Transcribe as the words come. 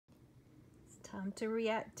Time to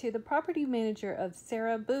react to the property manager of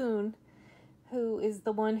Sarah Boone, who is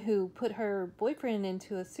the one who put her boyfriend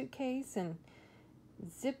into a suitcase and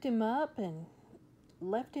zipped him up and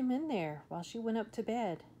left him in there while she went up to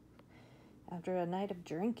bed after a night of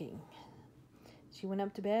drinking. She went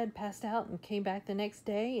up to bed, passed out, and came back the next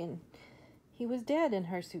day, and he was dead in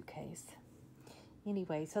her suitcase.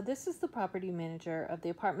 Anyway, so this is the property manager of the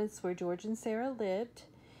apartments where George and Sarah lived,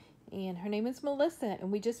 and her name is Melissa,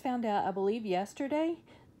 and we just found out, I believe yesterday,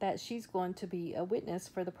 that she's going to be a witness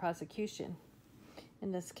for the prosecution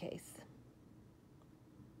in this case.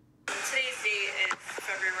 Today's date is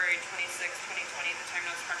February 26, 2020. The time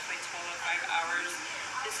now is approximately 12:05 hours.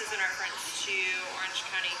 This is in reference to Orange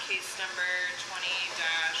County case number 20-017904.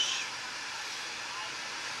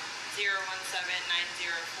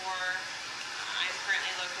 I'm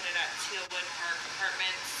currently located at Tealwood Park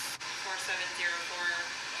Apartments,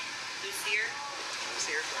 4704 Lucier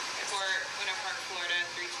Court, Winter Park, Florida,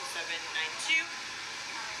 32792.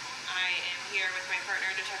 I am here with my partner,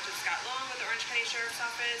 Detective Scott Long, with the Orange County Sheriff's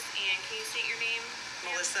Office. And can you state your name?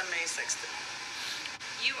 Melissa May Sexton.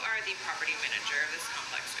 You are the property manager of this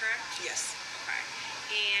complex, correct? Yes. Okay.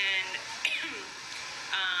 And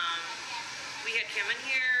we had come in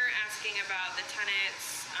here asking about the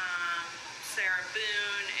tenants, Sarah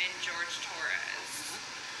Boone and Jorge Torres.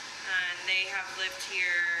 And they have lived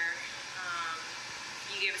here,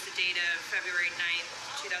 you gave us a date of February 9th,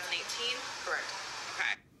 2018? Correct.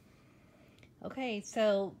 Okay. Okay,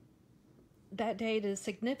 so that date is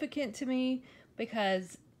significant to me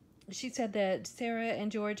because she said that Sarah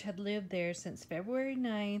and George had lived there since February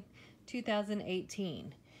 9th,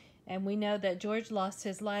 2018. And we know that George lost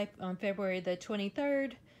his life on February the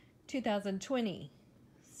 23rd, 2020.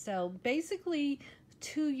 So basically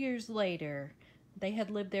 2 years later, they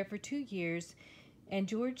had lived there for 2 years. And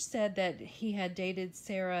George said that he had dated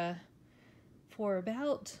Sarah for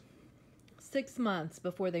about 6 months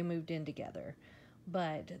before they moved in together.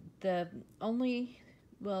 But the main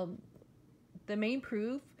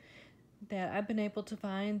proof that I've been able to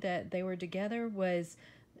find that they were together was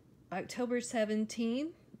October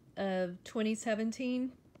 17th of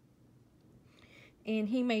 2017. And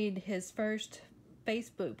he made his first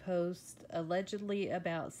Facebook post allegedly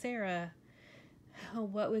about Sarah. Oh,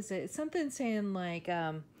 what was it? Something saying like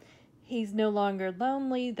he's no longer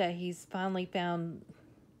lonely, that he's finally found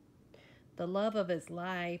the love of his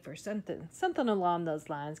life or something along those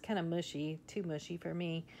lines. Kind of mushy, too mushy for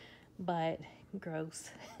me, but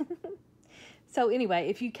gross. So anyway,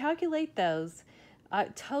 if you calculate those,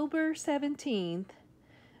 October 17th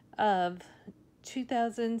of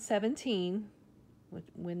 2017,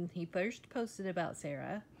 when he first posted about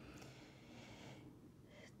Sarah,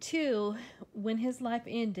 to when his life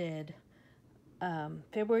ended,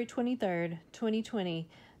 February 23rd, 2020,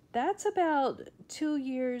 that's about 2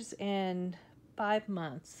 years and 5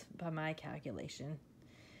 months by my calculation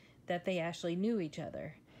that they actually knew each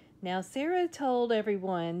other. Now, Sarah told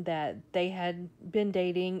everyone that they had been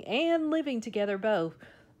dating and living together both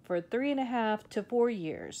for 3.5 to 4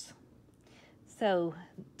 years. So,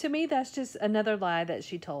 to me, that's just another lie that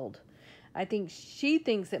she told. I think she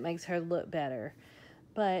thinks it makes her look better.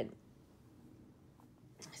 But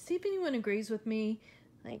see if anyone agrees with me.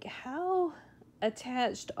 Like, how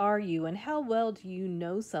attached are you and how well do you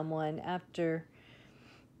know someone after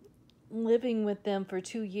living with them for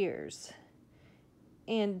 2 years?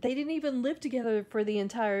 And they didn't even live together for the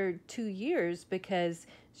entire 2 years because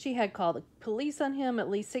she had called the police on him at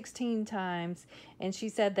least 16 times. And she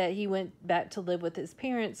said that he went back to live with his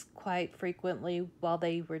parents quite frequently while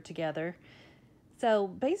they were together. So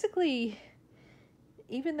basically,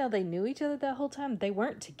 even though they knew each other that whole time, they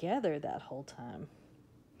weren't together that whole time.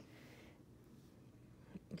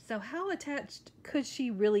 So how attached could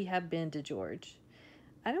she really have been to George?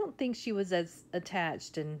 I don't think she was as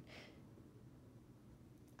attached, and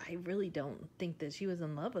I really don't think that she was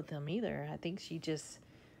in love with him either. I think she just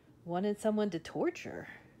wanted someone to torture.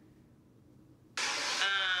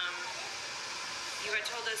 You had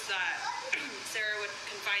told us that Sarah would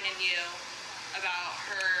confide in you about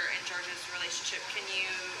her and George's relationship. Can you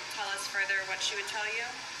tell us further what she would tell you?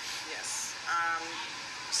 Yes.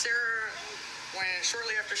 Sarah,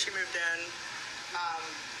 shortly after she moved in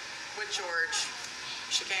with George,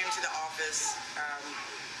 she came to the office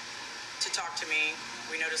to talk to me.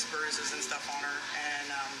 We noticed bruises and stuff on her, and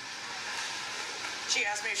she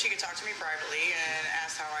asked me if she could talk to me privately and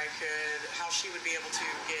asked how she would be able to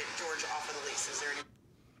get George off of the lease. Is there any?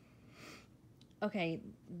 Okay,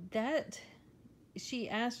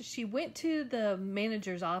 she went to the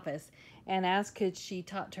manager's office and asked could she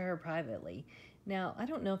talk to her privately. Now, I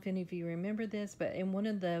don't know if any of you remember this, but in one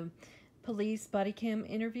of the police body cam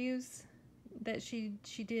interviews that she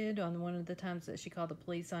did on one of the times that she called the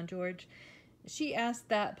police on George. She asked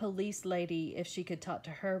that police lady if she could talk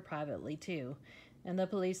to her privately too. And the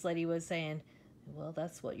police lady was saying, well,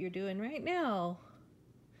 that's what you're doing right now.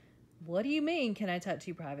 What do you mean, can I talk to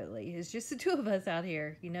you privately? It's just the two of us out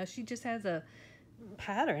here. You know, she just has a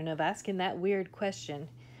pattern of asking that weird question.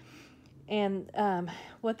 And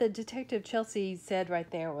what the detective Chelsea said right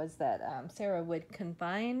there was that Sarah would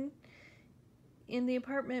confide in the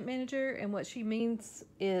apartment manager, and what she means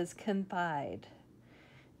is confide.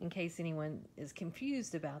 In case anyone is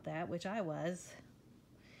confused about that, which I was,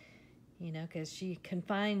 you know, because she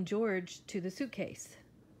confined George to the suitcase.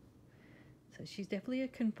 So she's definitely a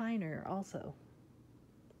confiner also.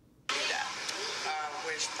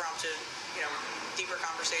 Which prompted, you know, deeper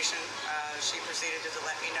conversation. She proceeded to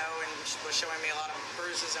let me know and was showing me a lot of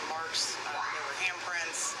bruises and marks. There were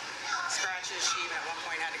handprints, scratches. She even at one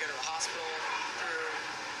point had to go to the hospital. Through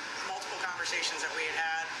multiple conversations that we had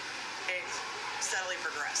had, it steadily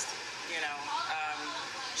progressed. You know,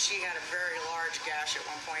 she had a very large gash at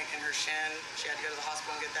one point in her shin. She had to go to the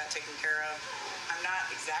hospital and get that taken care of. I'm not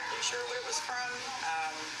exactly sure what it was from,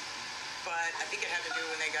 but I think it had to do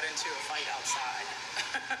when they got into a fight outside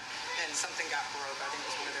and something got broke. I think it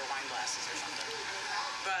was one of their wine glasses or something.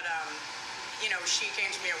 But, you know, she came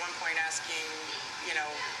to me at one point asking, you know,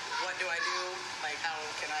 what do I do? Like, how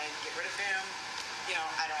can I get rid of him? You know,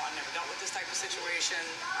 I've never dealt with this type of situation.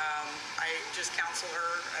 I just counsel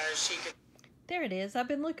her as she could. There it is. I've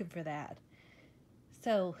been looking for that.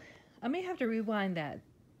 So I may have to rewind that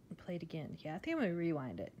and play it again. Yeah, I think I'm going to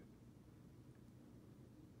rewind it.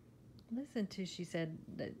 Listen to, she said,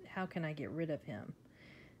 that how can I get rid of him?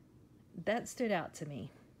 That stood out to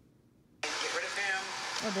me. Get rid of him.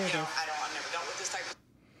 Oh, there it is. I've never dealt with this type of.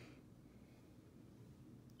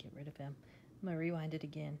 Get rid of him. I'm going to rewind it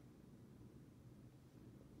again.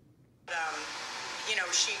 You know,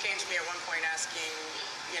 she came to me at one point asking,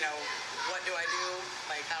 you know, what do I do?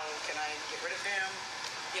 Like, how can I get rid of him?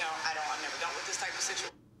 You know, I've never dealt with this type of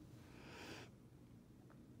situation.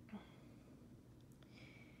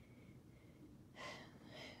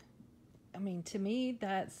 I mean, to me,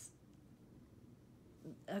 that's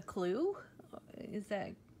a clue. Is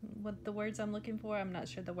that what the words I'm looking for? I'm not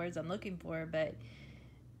sure the words I'm looking for, but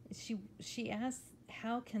she asked,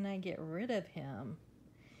 how can I get rid of him?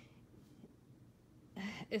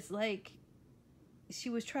 It's like she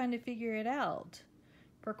was trying to figure it out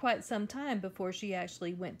for quite some time before she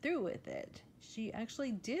actually went through with it. She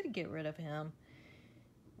actually did get rid of him.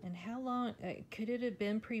 And how long? Could it have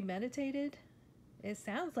been premeditated? It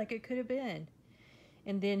sounds like it could have been.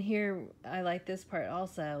 And then here, I like this part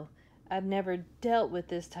also. I've never dealt with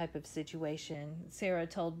this type of situation, Sarah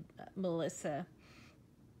told Melissa.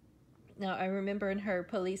 Now, I remember in her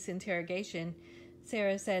police interrogation,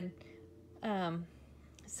 Sarah said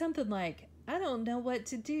something like, I don't know what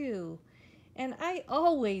to do, and I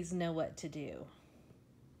always know what to do.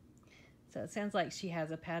 So it sounds like she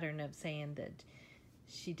has a pattern of saying that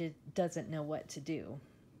she doesn't know what to do.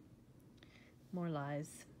 More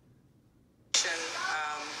lies.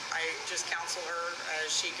 I just counsel her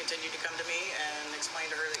as she continued to come to me and explain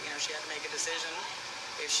to her that, you know, she had to make a decision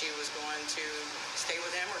if she was going to stay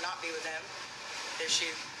with him or not be with him. If she,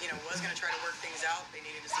 you know, was going to try to work things out, they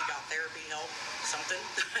needed to seek out therapy, help, something.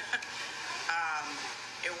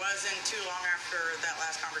 It wasn't too long after that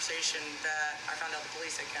last conversation that I found out the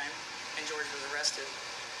police had came and George was arrested.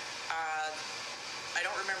 I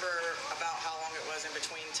don't remember about how long it was in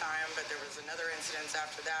between time, but there was another incident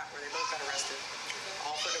after that where they both got arrested,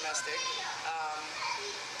 all for domestic.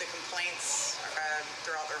 The complaints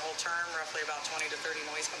throughout their whole term, roughly about 20 to 30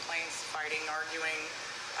 noise complaints, fighting, arguing,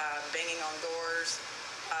 banging on doors,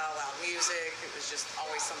 loud music. It was just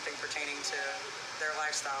always something pertaining to their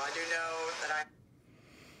lifestyle. I do know that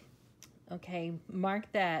Okay, mark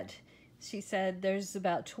that. She said there's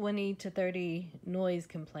about 20 to 30 noise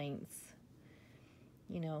complaints.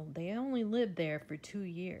 You know, they only lived there for 2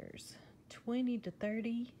 years. 20 to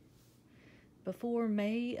 30 before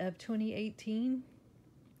May of 2018.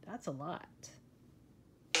 That's a lot.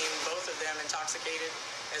 Both of them intoxicated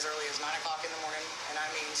as early as 9 o'clock in the morning, and I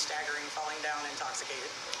mean staggering, falling down, intoxicated.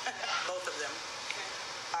 Both of them.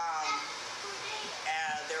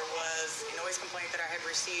 There was a noise complaint that I had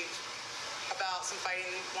received about some fighting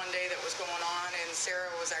one day that was going on, and Sarah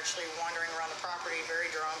was actually wandering around the property very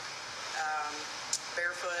drunk,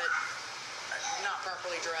 barefoot, not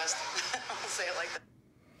properly dressed. I'll say it like that.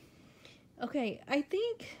 Okay, I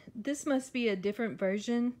think this must be a different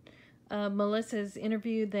version of Melissa's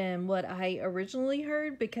interview than what I originally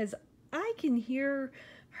heard, because I can hear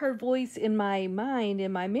her voice in my mind,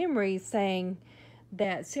 in my memory, saying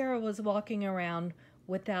that Sarah was walking around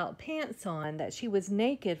without pants on, that she was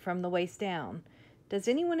naked from the waist down. Does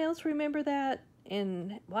anyone else remember that?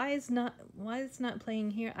 And why it's not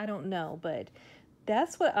playing here? I don't know, but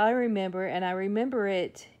that's what I remember, and I remember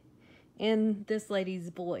it in this lady's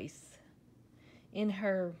voice. In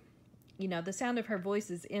her, the sound of her voice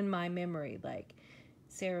is in my memory. Like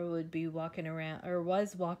Sarah would be walking around, or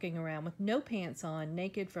was walking around with no pants on,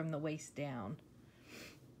 naked from the waist down.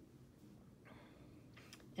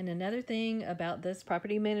 And another thing about this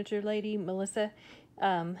property manager lady, Melissa,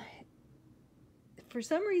 for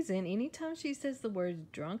some reason, anytime she says the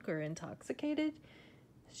word drunk or intoxicated,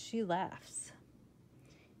 she laughs.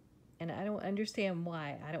 And I don't understand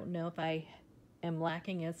why. I don't know if I am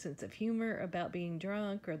lacking a sense of humor about being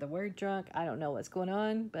drunk or the word drunk. I don't know what's going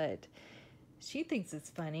on, but she thinks it's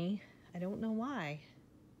funny. I don't know why.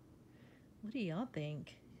 What do y'all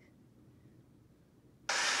think?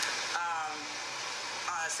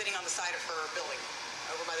 Sitting on the side of her building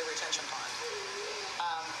over by the retention pond.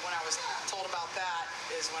 When I was told about that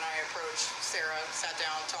is when I approached Sarah, sat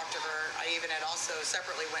down, talked to her. I even had also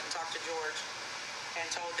separately went and talked to George and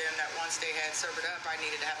told them that once they had sobered up, I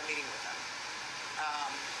needed to have a meeting with them.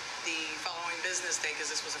 The following business day, because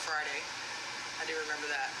this was a Friday, I do remember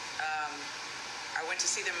that, I went to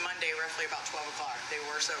see them Monday, roughly about 12 o'clock. They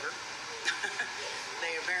were sober.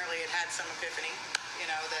 They apparently had some epiphany,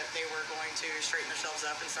 that they were going to straighten themselves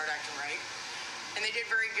up and start acting right. And they did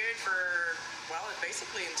very good for,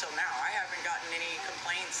 basically until now. I haven't gotten any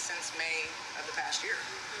complaints since May of the past year,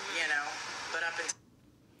 but up until...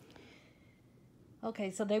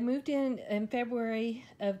 Okay, so they moved in February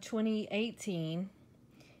of 2018,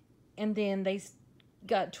 and then they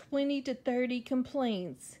got 20 to 30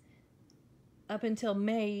 complaints up until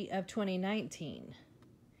May of 2019.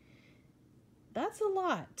 That's a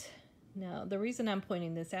lot. Now, the reason I'm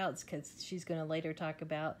pointing this out is because she's going to later talk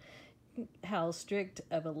about how strict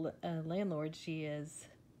of a landlord she is.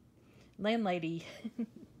 Landlady.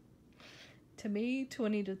 To me,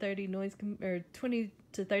 20 to 30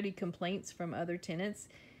 complaints from other tenants,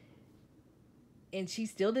 and she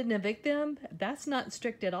still didn't evict them. That's not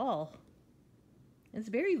strict at all. It's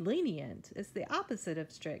very lenient. It's the opposite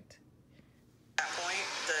of strict. At that point,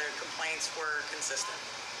 the complaints were consistent,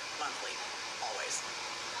 monthly, always.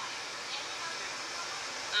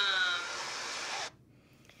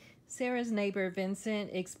 Sarah's neighbor, Vincent,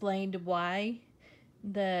 explained why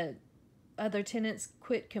the other tenants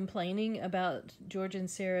quit complaining about George and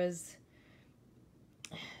Sarah's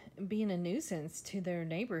being a nuisance to their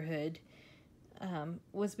neighborhood,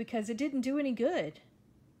 was because it didn't do any good.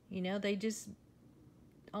 They just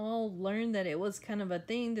all learned that it was kind of a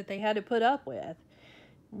thing that they had to put up with.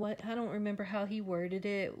 I don't remember how he worded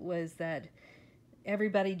it, was that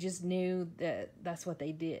everybody just knew that that's what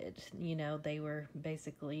they did. They were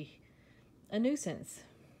basically a nuisance.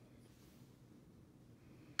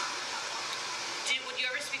 Would you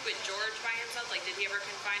ever speak with George by himself? Like, did he ever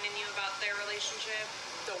confide in you about their relationship?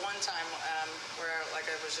 The one time where, like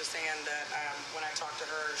I was just saying, that when I talked to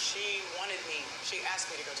her, she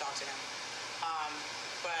asked me to go talk to him.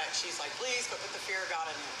 But she's like, please go put the fear of God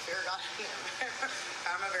in him. Fear of God in him.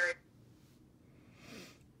 I'm a very...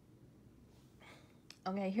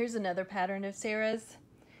 Okay, here's another pattern of Sarah's.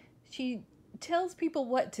 She tells people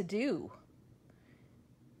what to do.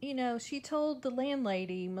 She told the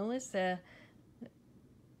landlady, Melissa,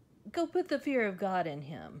 go put the fear of God in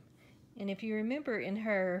him. And if you remember in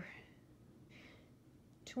her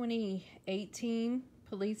 2018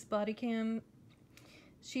 police body cam,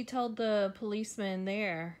 she told the policeman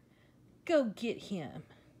there, go get him.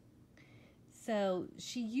 So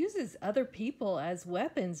she uses other people as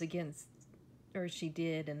weapons against, or she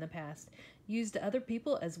did in the past, used other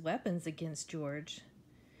people as weapons against George.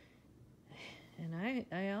 And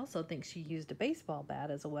I also think she used a baseball bat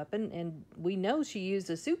as a weapon, and we know she used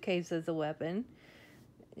a suitcase as a weapon.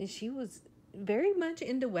 She was very much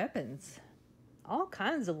into weapons, all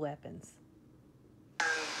kinds of weapons.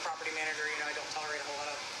 Property manager, I don't tolerate a whole lot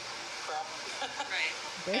of crap. Right.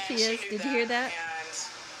 There she is. Did you hear that?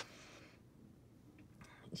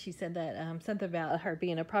 She said that something about her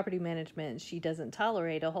being a property management, she doesn't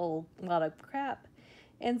tolerate a whole lot of crap.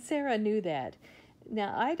 And Sarah knew that.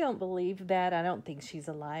 Now, I don't believe that. I don't think she's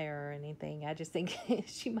a liar or anything. I just think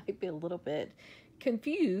she might be a little bit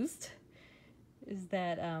confused. Is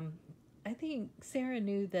that I think Sarah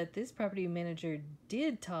knew that this property manager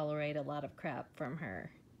did tolerate a lot of crap from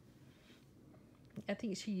her. I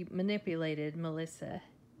think she manipulated Melissa.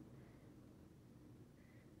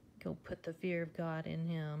 Go put the fear of God in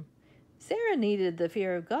him. Sarah needed the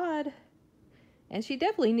fear of God. And she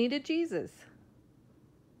definitely needed Jesus.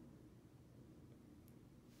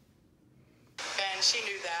 And she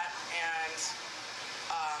knew that, and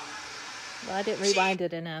Well, I didn't rewind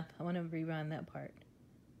it enough. I want to rewind that part.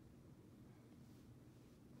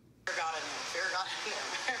 fear got in him.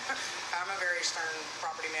 I'm a very stern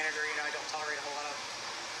property manager, I don't tolerate a whole lot of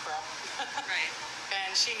crap. Right.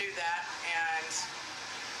 And she knew that, and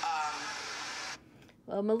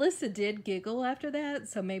Well, Melissa did giggle after that,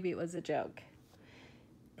 so maybe it was a joke.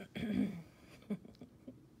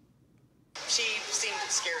 she seemed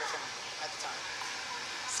scared of him at the time.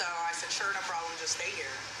 So I said, sure, no problem, just stay here.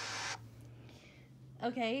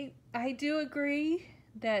 Okay, I do agree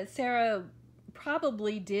that Sarah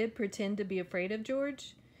probably did pretend to be afraid of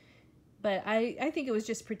George, but I think it was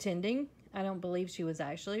just pretending. I don't believe she was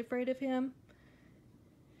actually afraid of him.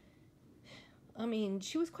 I mean,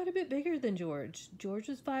 she was quite a bit bigger than George. George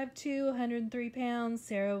was 5'2", 103 pounds.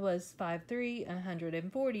 Sarah was 5'3",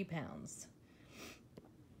 140 pounds.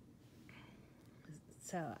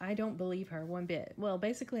 So I don't believe her one bit. Well,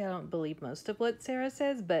 basically I don't believe most of what Sarah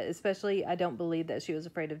says, but especially I don't believe that she was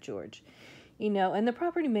afraid of George. And the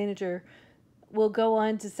property manager will go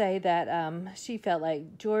on to say that she felt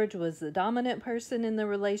like George was the dominant person in the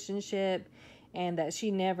relationship and that she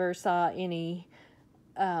never saw any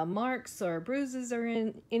marks or bruises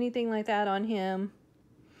or anything like that on him.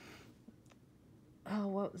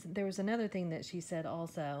 There was another thing that she said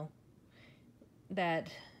also,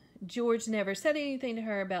 that George never said anything to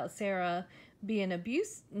her about Sarah being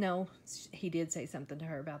abused. No, he did say something to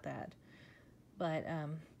her about that. But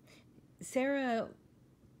Sarah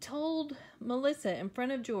told Melissa in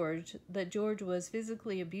front of George that George was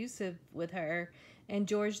physically abusive with her, and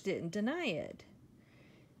George didn't deny it.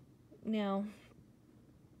 Now,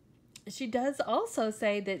 she does also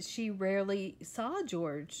say that she rarely saw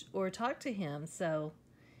George or talked to him, so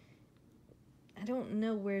I don't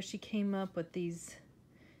know where she came up with these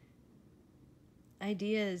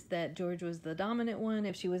ideas that George was the dominant one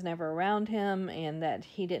if she was never around him, and that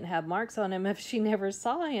he didn't have marks on him if she never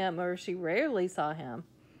saw him or she rarely saw him.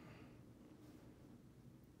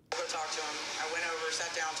 I go talk to him. I went over,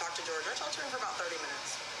 sat down, talked to George. I talked to him for about 30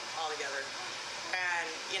 minutes altogether. And,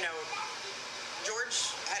 George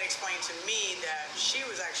had explained to me that she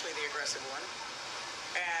was actually the aggressive one.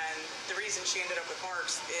 And the reason she ended up with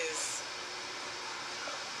marks is,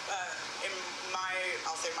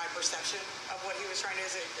 in my perception of what he was trying to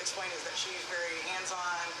explain is that she's very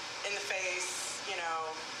hands-on, in the face,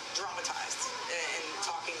 dramatized in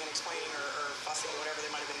talking and explaining or fussing or whatever they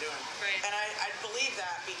might have been doing. Right. And I believe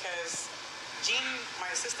that because Jean, my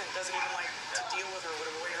assistant, doesn't even like to deal with her, would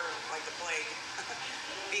avoid her like the plague,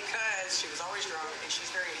 because she was always drunk and she's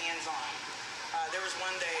very hands-on. There was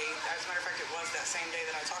one day, as a matter of fact, it was that same day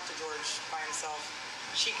that I talked to George by himself,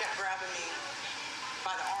 she kept grabbing me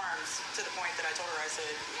by the arms to the point that I told her, I said,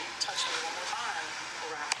 you touch me one more time, we're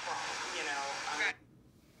going to have a problem,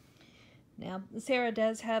 Now, Sarah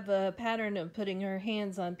does have a pattern of putting her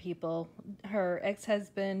hands on people. Her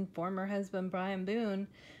ex-husband, former husband, Brian Boone,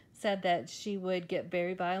 said that she would get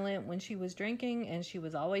very violent when she was drinking, and she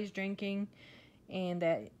was always drinking, and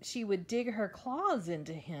that she would dig her claws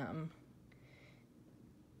into him.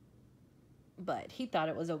 But he thought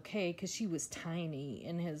it was okay because she was tiny,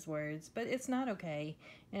 in his words. But it's not okay,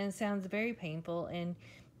 and it sounds very painful. And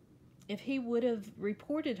if he would have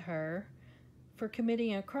reported her for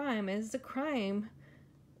committing a crime, it's a crime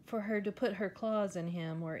for her to put her claws in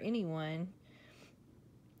him or anyone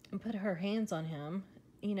and put her hands on him.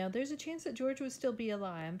 There's a chance that George would still be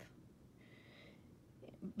alive.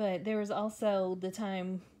 But there was also the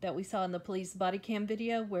time that we saw in the police body cam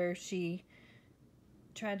video where she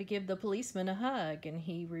tried to give the policeman a hug and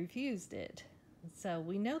he refused it. So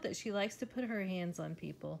we know that she likes to put her hands on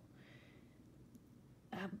people.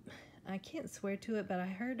 I can't swear to it, but I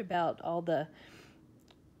heard about all the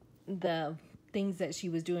things that she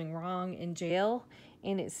was doing wrong in jail,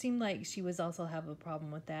 and it seemed like she was also have a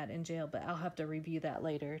problem with that in jail, but I'll have to review that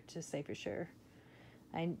later to say for sure.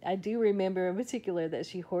 I do remember in particular that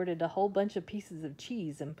she hoarded a whole bunch of pieces of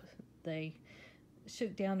cheese, and they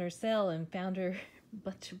shook down her cell and found her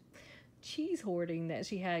bunch of cheese hoarding that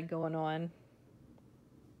she had going on.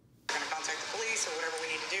 We're going to contact the police or whatever we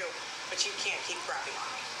need to do, but you can't keep crapping on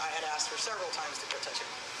me. I had asked her several times to quit touching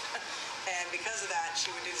me. And because of that, she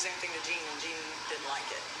would do the same thing to Jean, and Jean didn't like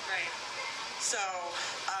it. Right. So,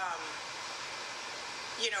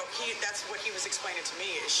 that's what he was explaining to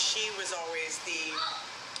me, is she was always the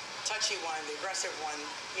touchy one, the aggressive one,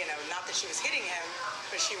 not that she was hitting him,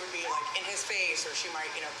 but she would be like in his face, or she might,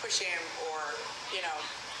 push him, or,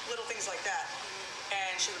 little things like that.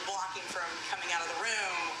 and she would block him from coming out of the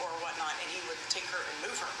room or whatnot, and he would take her and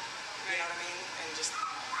move her. You know what I mean? And just,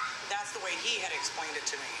 that's the way he had explained it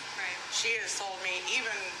to me. Right. She has told me,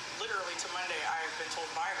 even literally to Monday, I have been told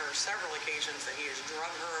by her several occasions that he has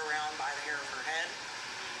drugged her around by the hair of her head.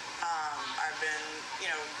 I've been,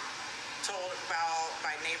 told about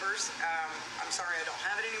by neighbors. I'm sorry I don't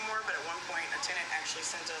have it anymore, but at one point a tenant actually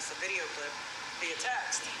sent us a video clip via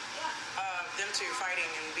text of them two fighting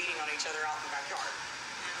and beating on each other out in the backyard.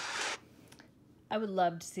 I would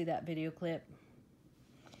love to see that video clip.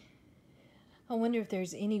 I wonder if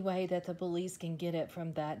there's any way that the police can get it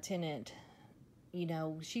from that tenant.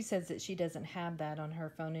 She says that she doesn't have that on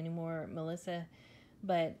her phone anymore, Melissa.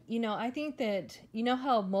 But, I think that,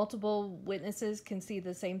 how multiple witnesses can see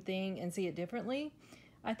the same thing and see it differently?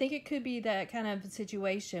 I think it could be that kind of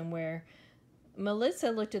situation where Melissa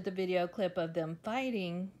looked at the video clip of them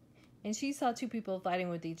fighting and she saw two people fighting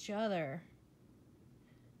with each other.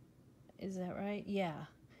 Is that right? Yeah.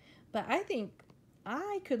 But I think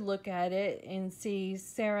I could look at it and see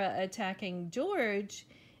Sarah attacking George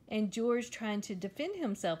and George trying to defend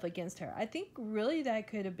himself against her. I think really that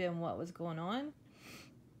could have been what was going on.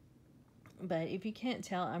 But if you can't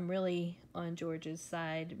tell, I'm really on George's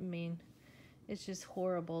side. I mean, it's just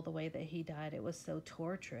horrible the way that he died. It was so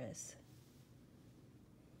torturous.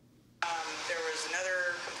 There was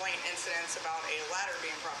another complaint incident about a ladder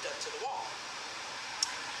being propped up to the wall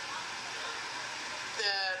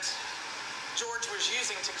that George was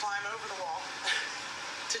using to climb over the wall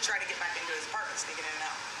to try to get back into his apartment, sneaking in and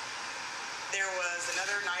out. There was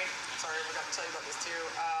another night, sorry, I forgot to tell you about this too.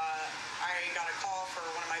 I got a call for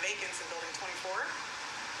one of my vacants in building 24,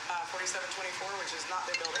 4724, which is not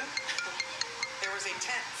their building. There was a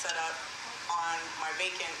tent set up on my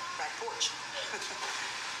vacant back porch.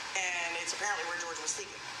 And it's apparently where George was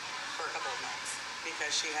sleeping for a couple of nights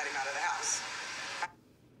because she had him out of the house.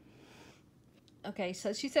 Okay,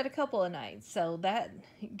 so she said a couple of nights. So that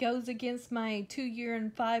goes against my 2 year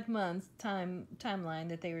and 5 months timeline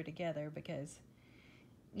that they were together because,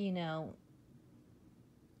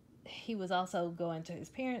 he was also going to his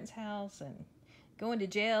parents' house and going to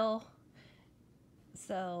jail.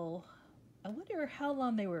 So I wonder how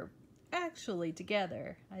long they were actually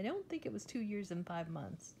together. I don't think it was 2 years and 5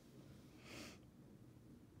 months.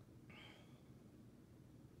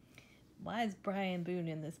 Why is Brian Boone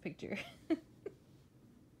in this picture?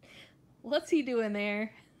 What's he doing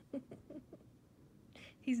there?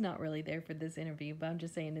 He's not really there for this interview, but I'm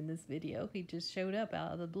just saying in this video, he just showed up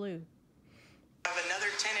out of the blue. I have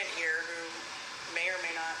another tenant here who may or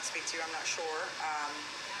may not speak to you, I'm not sure.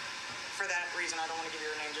 For that reason, I don't want to give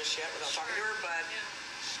you her name just yet without talking to her, but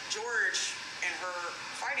George and her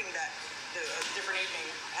fighting a different evening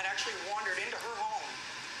had actually wandered into her home.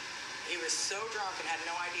 He was so drunk and had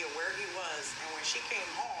no idea where he was, and when she came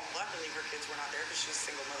home, luckily her kids were not there because she's a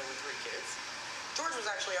single mother with 3 kids. George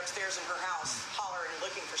was actually upstairs in her house hollering,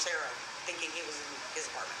 looking for Sarah, thinking he was in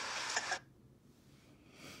his apartment.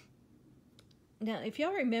 Now, if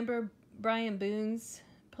y'all remember Brian Boone's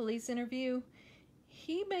police interview,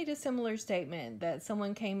 he made a similar statement that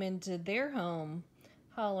someone came into their home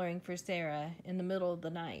hollering for Sarah in the middle of the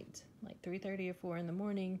night, like 3:30 or 4 in the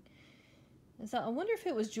morning. And so I wonder if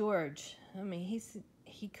it was George. I mean,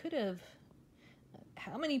 he could have.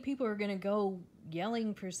 How many people are going to go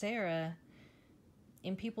yelling for Sarah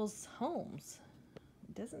in people's homes?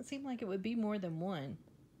 It doesn't seem like it would be more than one.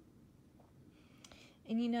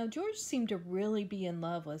 And George seemed to really be in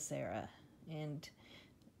love with Sarah. And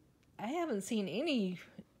I haven't seen any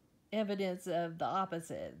evidence of the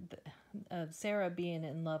opposite, of Sarah being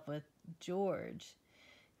in love with George.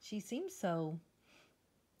 She seems so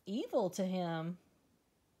evil to him.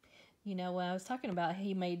 When I was talking about,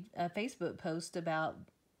 he made a Facebook post about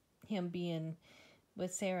him being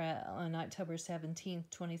with Sarah on October 17th,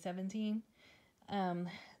 2017.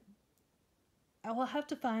 I will have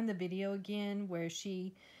to find the video again where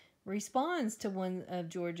she responds to one of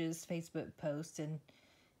George's Facebook posts and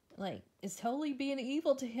is totally being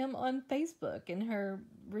evil to him on Facebook, and her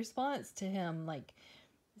response to him,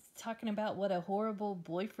 talking about what a horrible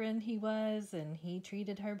boyfriend he was and he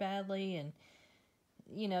treated her badly, and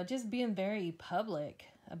just being very public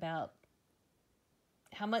about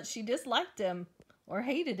how much she disliked him or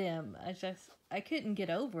hated him. I couldn't get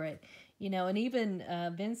over it, and even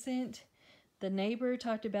Vincent, the neighbor,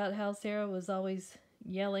 talked about how Sarah was always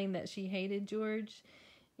yelling that she hated George,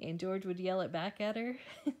 and George would yell it back at her.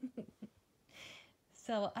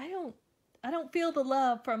 So I don't feel the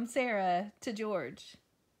love from Sarah to George.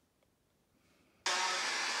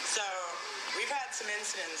 So we've had some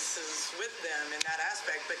incidences with them in that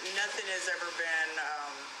aspect, but nothing has ever been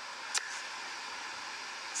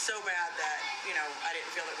so bad that, you know, I didn't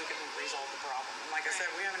feel that we could resolve the problem. And like I said,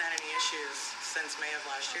 we haven't had any issues since May of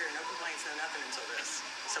last year. No complaints, no nothing until this.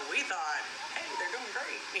 So we thought, hey, they're doing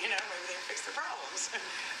great. You know, maybe they fixed their problems.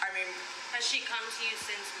 I mean, has she come to you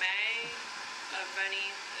since May of any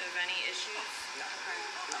issues? No, okay.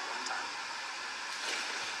 Not one time.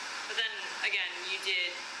 But then again, you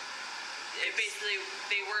did. It basically,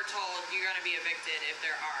 they were told you're going to be evicted if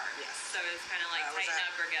there are. Yes. So it's kind of like tighten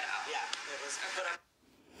up or get out. Yeah, it was put up.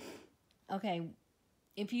 Okay,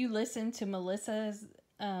 if you listen to Melissa's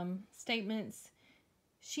statements,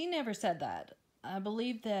 she never said that. I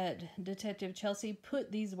believe that Detective Chelsea put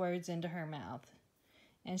these words into her mouth.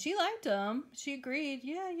 And she liked them. She agreed,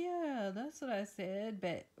 yeah, that's what I said.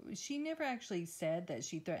 But she never actually said that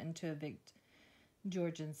she threatened to evict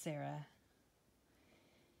George and Sarah.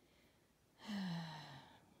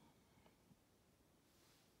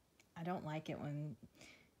 I don't like it when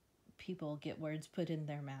people get words put in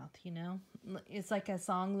their mouth, you know? It's like a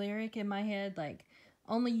song lyric in my head, like,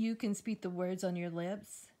 only you can speak the words on your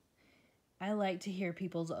lips. I like to hear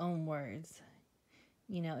people's own words.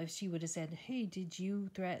 You know, if she would have said, hey, did you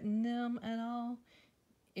threaten them at all?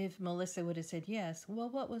 If Melissa would have said yes, well,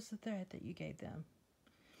 what was the threat that you gave them?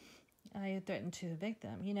 I threatened to evict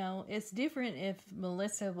them. You know, it's different if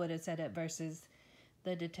Melissa would have said it versus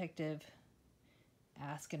the detective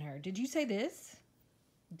asking her, did you say this?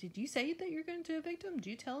 Did you say that you're going to evict them? Did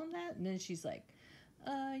you tell him that? And then she's like,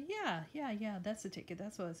 yeah, that's the ticket.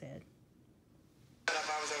 That's what I said.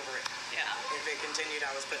 I was over it. Yeah. If it continued,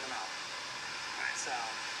 I was putting them out. Right. So.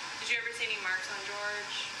 Did you ever see any marks on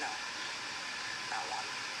George? No. Not one.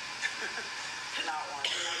 Not one.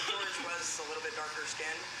 George was a little bit darker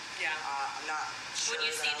skinned. Yeah. I'm not sure. Would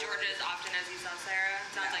you see George as often as you saw Sarah?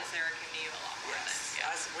 It sounds like Sarah came to you a lot more. Yes.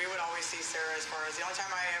 Yeah. We would always see Sarah as far as the only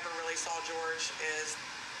time I ever really saw George is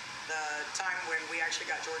the time when we actually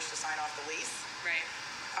got George to sign off the lease. Right.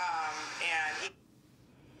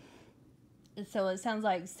 So it sounds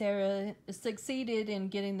like Sarah succeeded in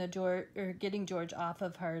getting getting George off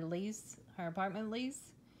of her lease, her apartment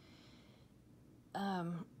lease.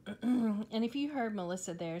 And if you heard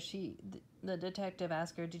Melissa there, the detective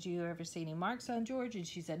asked her, did you ever see any marks on George? And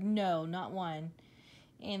she said, no, not one.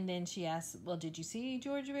 And then she asked, well, did you see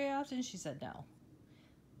George very often? She said, no.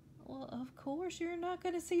 Well, of course, you're not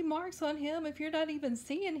going to see marks on him if you're not even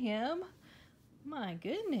seeing him. My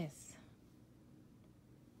goodness.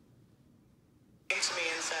 Came to me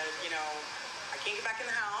and said, you know, I can't get back in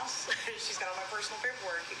the house. She's got all my personal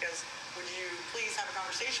paperwork because would you please have a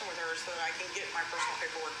conversation with her so that I can get my personal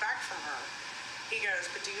paperwork back from her? He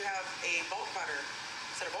goes, but do you have a bolt cutter,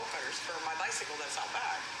 set of bolt cutters for my bicycle that's out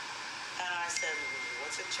back? And I said,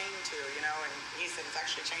 what's it chained to, you know? And he said, it's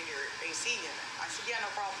actually chained to your AC unit. I said, yeah,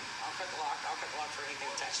 no problem. I'll cut the lock. I'll cut the lock for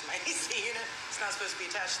anything attached to my AC unit. It's not supposed to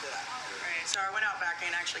be attached to that. Right. So I went out back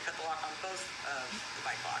and actually cut the lock on both of the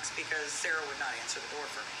bike locks because Sarah would not answer the door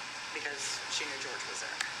for me because she knew George was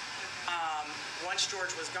there. Once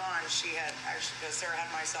George was gone, she had actually, because Sarah had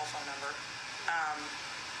my cell phone number,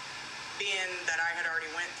 being that I had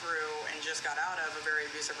already went through and just got out of a very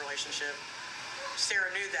abusive relationship,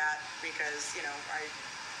 Sarah knew that because, you know, I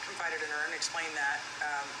confided in her and explained that.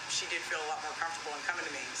 She did feel a lot more comfortable in coming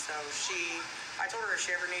to me. So I told her if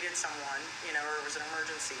she ever needed someone, you know, or it was an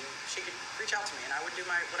emergency, she could reach out to me and I would do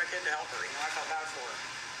what I could to help her. You know, I felt bad for her.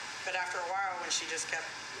 But after a while, when she just kept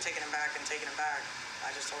taking him back, I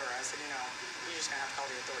just told her, I said, you know, you're just going to have to call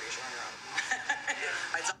the authorities. You're on your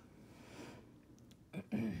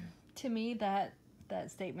own. To me, that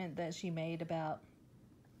statement that she made about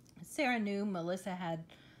Sarah knew Melissa had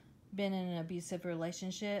been in an abusive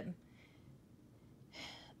relationship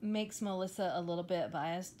makes Melissa a little bit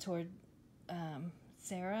biased toward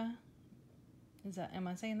Sarah. Am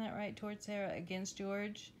I saying that right? Toward Sarah against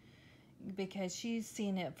George? Because she's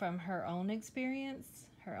seen it from her own experience,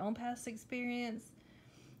 her own past experience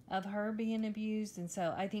of her being abused. And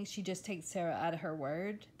so I think she just takes Sarah out of her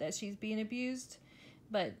word that she's being abused.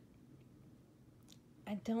 But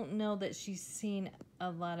I don't know that she's seen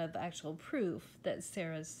a lot of actual proof that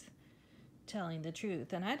Sarah's telling the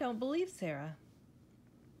truth. And I don't believe Sarah.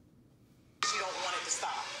 You don't want it to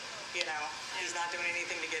stop, you know. He's not doing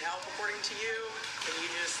anything to get help according to you, and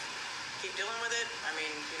you just keep dealing with it. I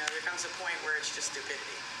mean, you know, there comes a point where it's just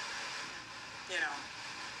stupidity, you know.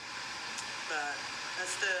 But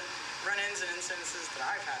that's the run-ins and incidences that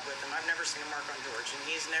I've had with him. I've never seen a mark on George, and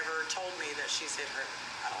he's never told me that she's hit her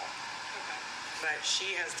at all. Okay. But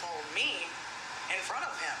she has told me in front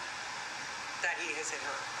of him that he has hit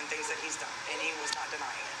her and things that he's done, and he was not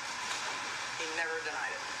denying it. He never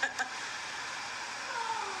denied it.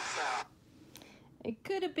 So. It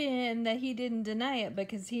could have been that he didn't deny it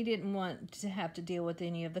because he didn't want to have to deal with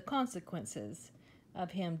any of the consequences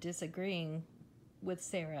of him disagreeing with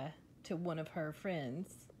Sarah to one of her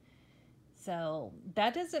friends. So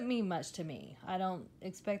that doesn't mean much to me. I don't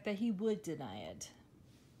expect that he would deny it.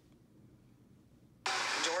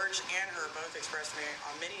 George and her both expressed to me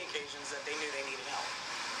on many occasions that they knew they needed help.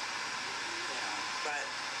 But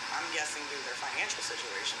I'm guessing due to their financial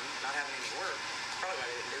situation, not having any work, it's probably why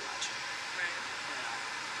they didn't do much. Right.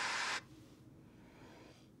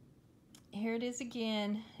 Here it is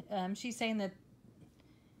again. She's saying that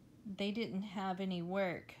they didn't have any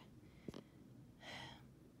work.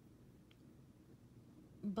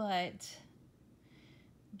 But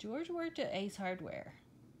George worked at Ace Hardware.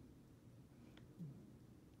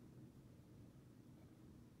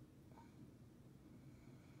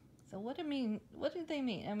 So what do they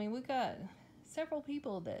mean? I mean, we got several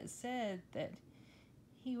people that said that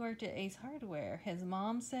he worked at Ace Hardware. His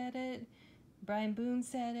mom said it. Brian Boone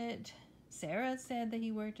said it. Sarah said that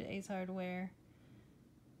he worked at Ace Hardware.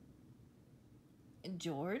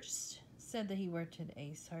 George said that he worked at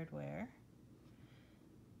Ace Hardware.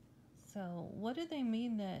 So what do they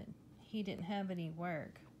mean that he didn't have any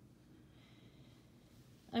work?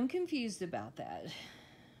 I'm confused about that.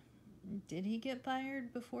 Did he get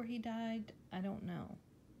fired before he died? I don't know.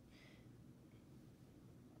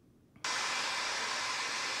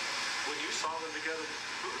 When you saw them together,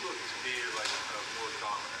 who looked to be like more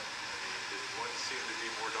dominant? I mean, did one seem to be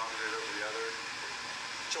more dominant over the other?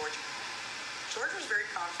 George. George was very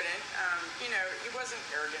confident. He wasn't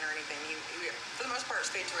arrogant or anything. He, for the most part,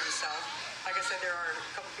 stayed to himself. Like I said, there are a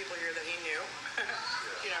couple people here that he knew,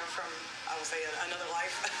 from, I will say, another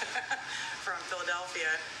life from Philadelphia.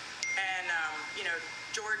 And,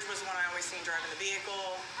 George was the one I always seen driving the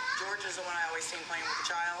vehicle. George is the one I always seen playing with the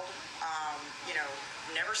child.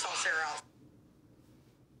 Never saw Sarah out.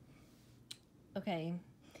 Okay,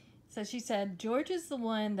 so she said, George is the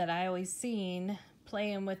one that I always seen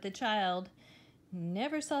playing with the child.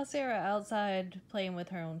 Never saw Sarah outside playing with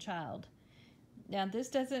her own child. Now, this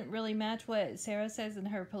doesn't really match what Sarah says in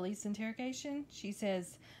her police interrogation. She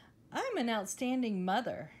says, I'm an outstanding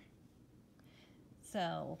mother.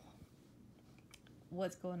 So,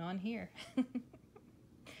 what's going on here?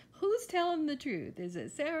 Who's telling the truth? Is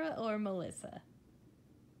it Sarah or Melissa?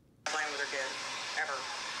 Playing with her kid, ever.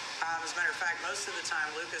 As a matter of fact, most of the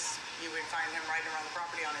time, Lucas, you would find him riding around the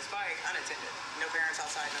property on his bike, unattended. No parents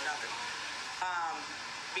outside, no nothing.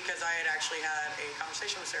 Because I had actually had a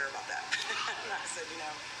conversation with Sarah about that. And I said,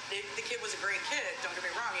 the kid was a great kid, don't get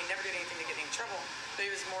me wrong, he never did anything to get in trouble, but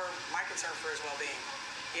it was more my concern for his well-being.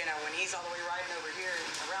 When he's all the way riding over here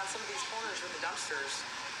around some of these corners with the dumpsters,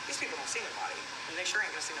 these people don't see nobody, and they sure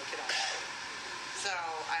ain't gonna see no kid on the road. So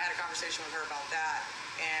I had a conversation with her about that,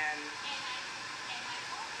 and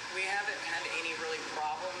we haven't had any really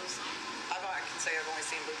problems. I can say I've only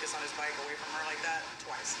seen Lucas on his bike away from her like that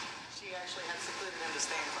twice. She actually had secluded him to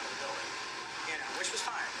stay in front of the building, which was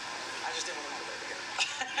fine. I just didn't want him over there.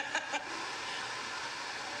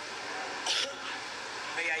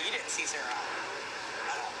 But yeah, you didn't see Sarah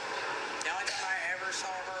at all. The only time I ever saw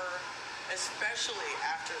her, especially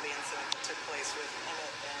after the incident that took place with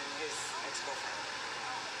Emmett and his ex-girlfriend,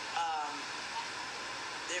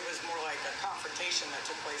 it was more like a confrontation that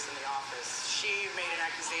took place in the office. She made an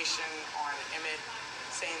accusation on Emmett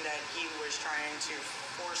saying that he was trying to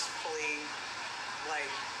forcefully, I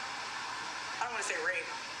don't want to say rape,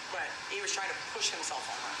 but he was trying to push himself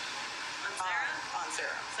on her. On Sarah? On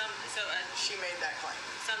Sarah. She made that claim.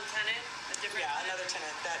 Some tenant? A different tenant? Another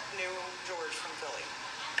tenant that knew George from Philly.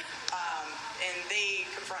 And they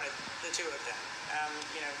confronted the two of them.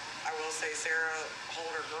 I will say Sarah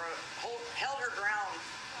held her ground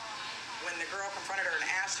when the girl confronted her and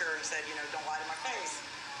asked her and said, don't lie to my face.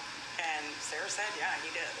 And Sarah said, yeah,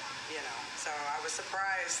 he did, So I was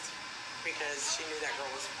surprised because she knew that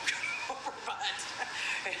girl was over butt.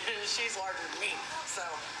 And she's larger than me. So,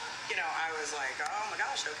 I was like, oh my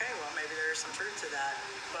gosh, okay, well, maybe there's some truth to that.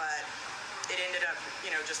 But it ended up,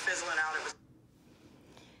 just fizzling out. It was.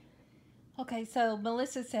 Okay, so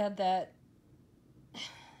Melissa said that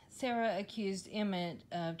Sarah accused Emmett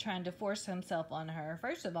of trying to force himself on her.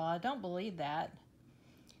 First of all, I don't believe that.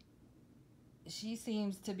 She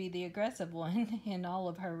seems to be the aggressive one in all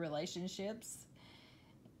of her relationships.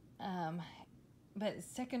 But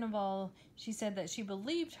second of all, she said that she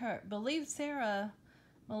believed Sarah.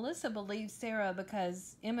 Melissa believed Sarah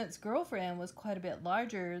because Emmett's girlfriend was quite a bit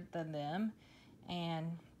larger than them,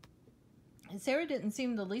 and Sarah didn't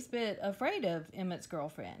seem the least bit afraid of Emmett's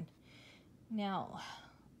girlfriend. Now,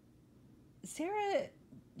 Sarah,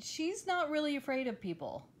 she's not really afraid of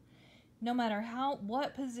people. no matter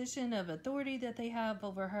what position of authority that they have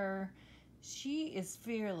over her, she is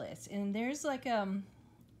fearless. And there's like a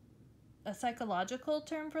psychological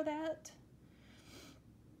term for that.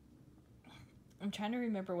 I'm trying to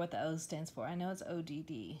remember what the O stands for. I know it's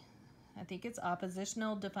ODD. I think it's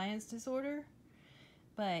oppositional defiance disorder.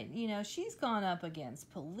 But, you know, she's gone up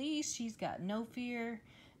against police. She's got no fear.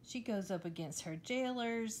 She goes up against her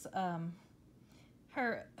jailers,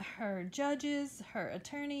 her judges, her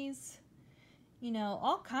attorneys, you know,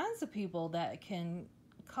 all kinds of people that can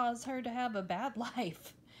cause her to have a bad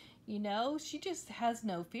life. You know, she just has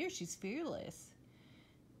no fear. She's fearless.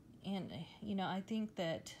 And, you know, I think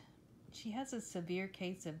that she has a severe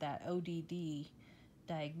case of that ODD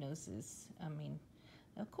diagnosis. I mean,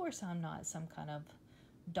 of course, I'm not some kind of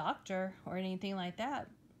doctor or anything like that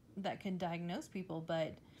can diagnose people,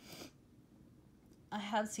 but I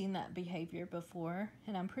have seen that behavior before,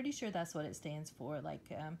 and I'm pretty sure that's what it stands for. Like,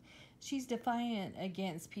 she's defiant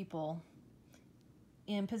against people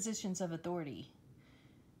in positions of authority.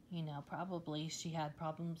 You know, probably she had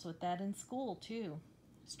problems with that in school too.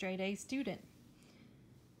 Straight A student.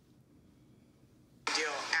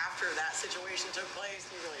 Deal after that situation took place,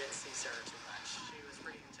 you really didn't see Sarah too much. She was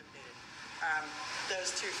pretty intimidated.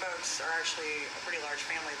 Those two folks are actually a pretty large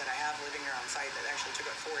family that I have living here on site that actually took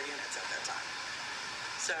up 4 units at that time.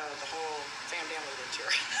 So the whole family lived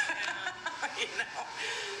here. You know,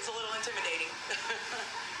 it's a little intimidating.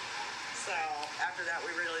 So after that,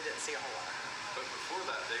 we really didn't see a whole lot of her. But before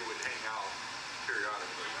that, they would hang out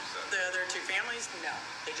periodically, you said. The other two families, no.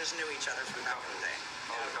 They just knew each other from back in the day.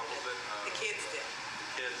 Oh, the couple did? The kids did.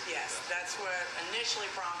 The kids? Yes, that's what initially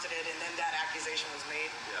prompted it, and then that accusation was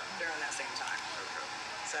made during that same time. Okay.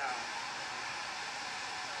 So,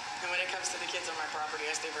 and when it comes to the kids on my property,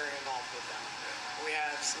 I stay very involved with them. We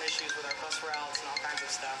have some issues with our bus routes and all kinds of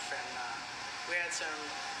stuff, and we had some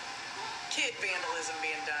kid vandalism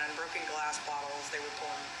being done, broken glass bottles. They were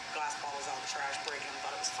pulling glass bottles out of the trash, breaking them,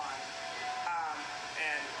 thought it was fun.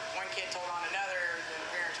 And one kid told on another, and the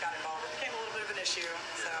parents got involved. It became a little bit of an issue,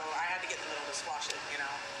 so I had to get in the middle to squash it, you know.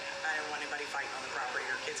 I didn't want anybody fighting on the property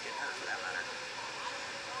or kids getting hurt for that matter.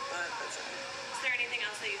 But that's it. Is there anything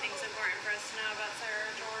else that you think is important for us to know about Sarah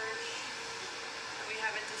or George that we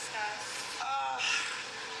haven't discussed?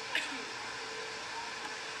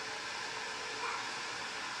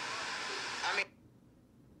 I mean,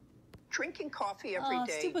 drinking coffee every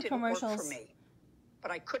day stupid didn't work commercials. for me, but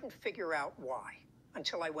I couldn't figure out why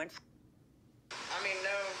until I went. I mean,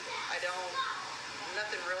 no, I don't.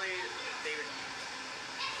 Nothing really. They would.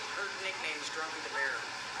 Her nickname's Drunk the Bear.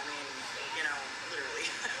 I mean, you know, literally.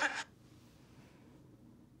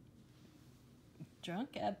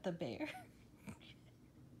 Drunk at the Bear.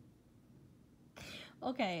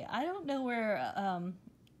 Okay, I don't know where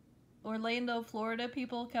Orlando, Florida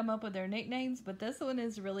people come up with their nicknames, but this one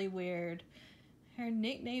is really weird. Her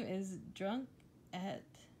nickname is Drunk at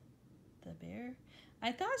the Bear.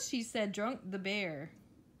 I thought she said Drunk the Bear.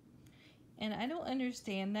 And I don't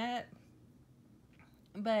understand that.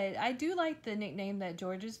 But I do like the nickname that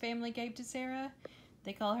George's family gave to Sarah.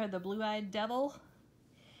 They call her the Blue-Eyed Devil.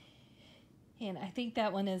 And I think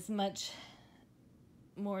that one is much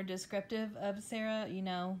more descriptive of Sarah, you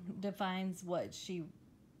know, defines what she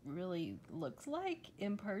really looks like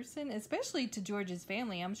in person, especially to George's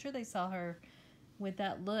family. I'm sure they saw her with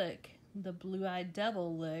that look, the Blue-Eyed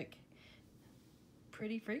Devil look,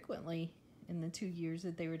 pretty frequently in the 2 years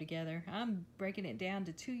that they were together. I'm breaking it down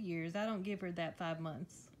to 2 years. I don't give her that 5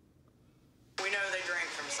 months. We know they drank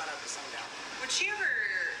from sunup to sundown. Would she ever,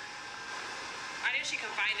 I know she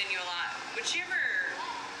confided in you a lot, would she ever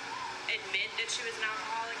admit that she was an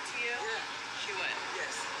alcoholic to you? Yeah. She would?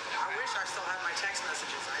 Yes. I wish I still had my text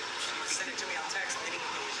messages. She sent it to me on text many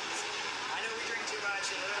occasions. I know we drink too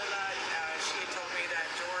much and blah, blah, blah. She had told me that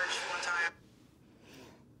George one time.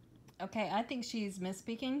 Okay, I think she's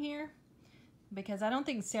misspeaking here because I don't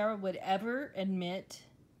think Sarah would ever admit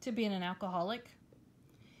to being an alcoholic.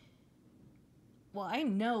 Well, I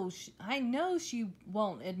know she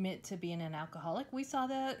won't admit to being an alcoholic. We saw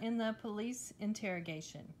that in the police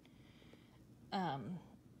interrogation.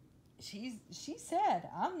 She said,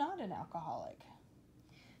 I'm not an alcoholic.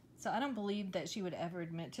 So I don't believe that she would ever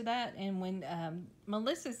admit to that. And when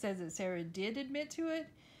Melissa says that Sarah did admit to it,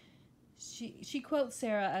 she quotes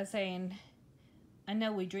Sarah as saying, I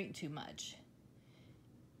know we drink too much.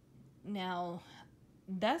 Now,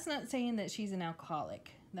 that's not saying that she's an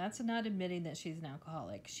alcoholic. That's not admitting that she's an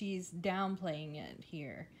alcoholic. She's downplaying it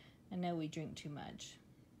here. I know we drink too much.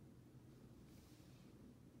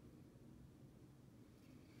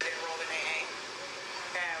 Enrolled in AA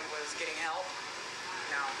and was getting help.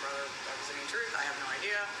 Now, whether that was any truth, I have no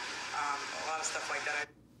idea. A lot of stuff like that.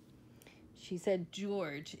 She said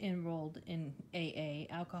George enrolled in AA,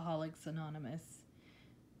 Alcoholics Anonymous.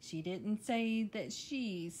 She didn't say that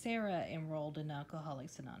Sarah, enrolled in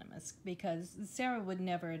Alcoholics Anonymous, because Sarah would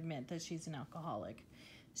never admit that she's an alcoholic.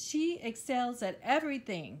 She excels at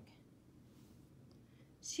everything.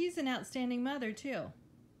 She's an outstanding mother, too.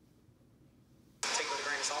 Take it with a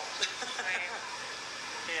grain of salt.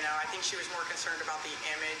 You know, I think she was more concerned about the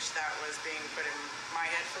image that was being put in my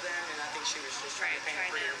head for them, and I think she was just trying to paint a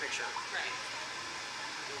prettier picture. Right.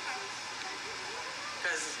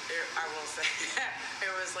 Because I will say,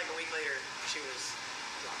 it was like a week later, she was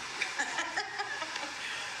drunk.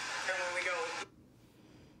 And when we go...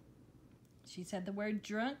 She said the word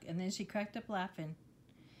drunk, and then she cracked up laughing.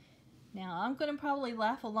 Now, I'm going to probably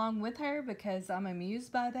laugh along with her because I'm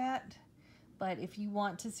amused by that. But if you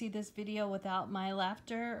want to see this video without my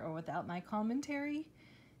laughter or without my commentary,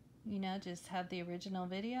 you know, just have the original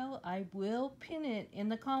video, I will pin it in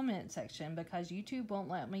the comment section because YouTube won't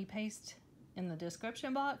let me paste in the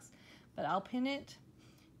description box. But I'll pin it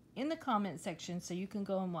in the comment section so you can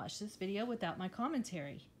go and watch this video without my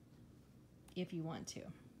commentary if you want to.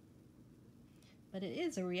 But it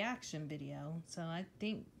is a reaction video, so I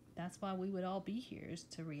think that's why we would all be here, is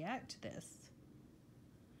to react to this.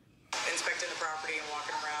 Inspecting the property and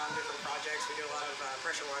walking around different projects. We do a lot of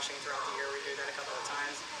pressure washing throughout the year. We do that a couple of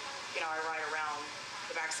times. You know, I ride around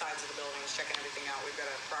the back sides of the buildings, checking everything out. We've got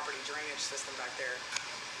a property drainage system back there.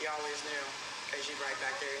 You always knew, because you'd ride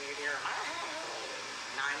back there and you'd hear them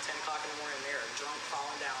 9, 10 o'clock in the morning. They're drunk,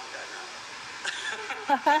 falling down, cutting up.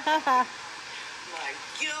 My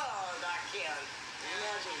God, I can't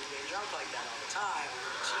imagine you being drunk like that all the time.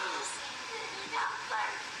 Jeez.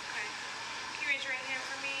 Okay. Can you raise your right hand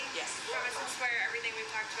for me? Yes. Promise and swear everything we've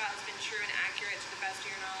talked about has been true and accurate to the best of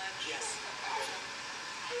your knowledge? Yes.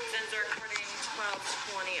 Since they're recording 12 to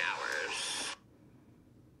 20 hours.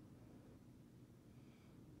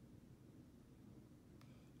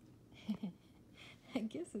 I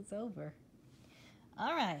guess it's over.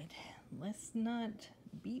 All right, let's not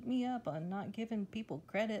beat me up on not giving people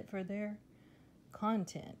credit for their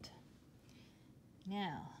content.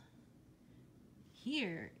 Now,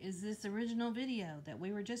 here is this original video that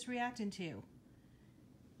we were just reacting to.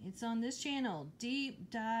 It's on this channel, Deep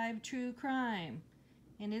Dive True Crime,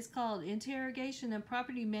 and it's called Interrogation of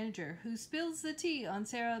Property Manager Who Spills the Tea on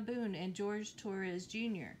Sarah Boone and Jorge Torres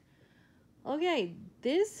Jr. Okay,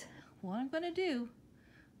 what I'm going to do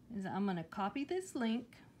is I'm going to copy this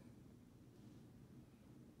link.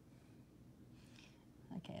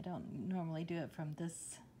 Okay, I don't normally do it from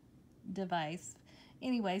this device.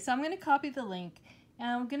 Anyway, so I'm going to copy the link and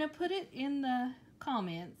I'm going to put it in the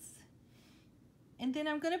comments. And then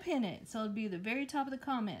I'm going to pin it. So it'll be the very top of the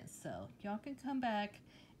comments. So y'all can come back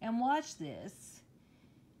and watch this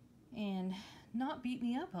and not beat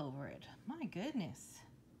me up over it. My goodness.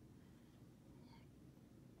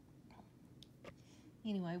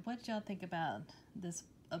 Anyway, what y'all think about this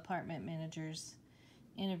apartment manager's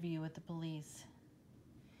interview with the police?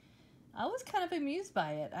 I was kind of amused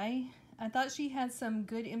by it. I thought she had some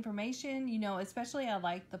good information, you know, especially I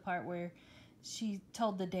liked the part where she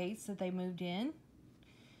told the dates that they moved in.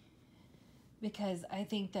 Because I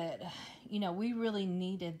think that, you know, we really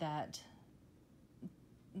needed that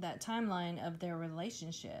timeline of their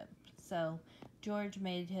relationship. So George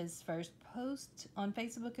made his first post on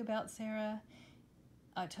Facebook about Sarah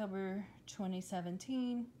October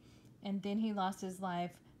 2017, and then he lost his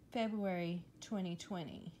life February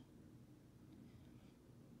 2020.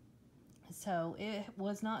 So it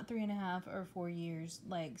was not 3.5 or 4 years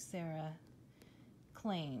like Sarah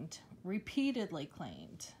claimed, repeatedly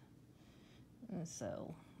claimed. And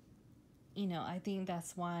so, you know, I think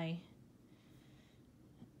that's why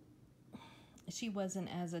she wasn't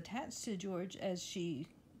as attached to George as she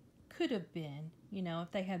could have been. You know,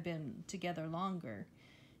 if they had been together longer,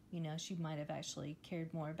 you know, she might have actually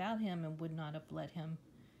cared more about him and would not have let him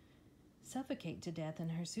suffocate to death in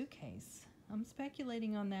her suitcase. I'm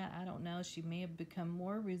speculating on that. I don't know. She may have become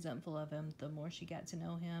more resentful of him the more she got to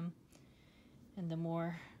know him, and the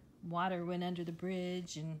more water went under the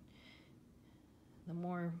bridge, and the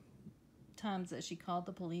more times that she called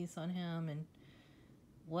the police on him, and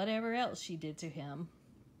whatever else she did to him.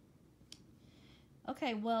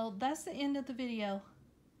 Okay, well, that's the end of the video.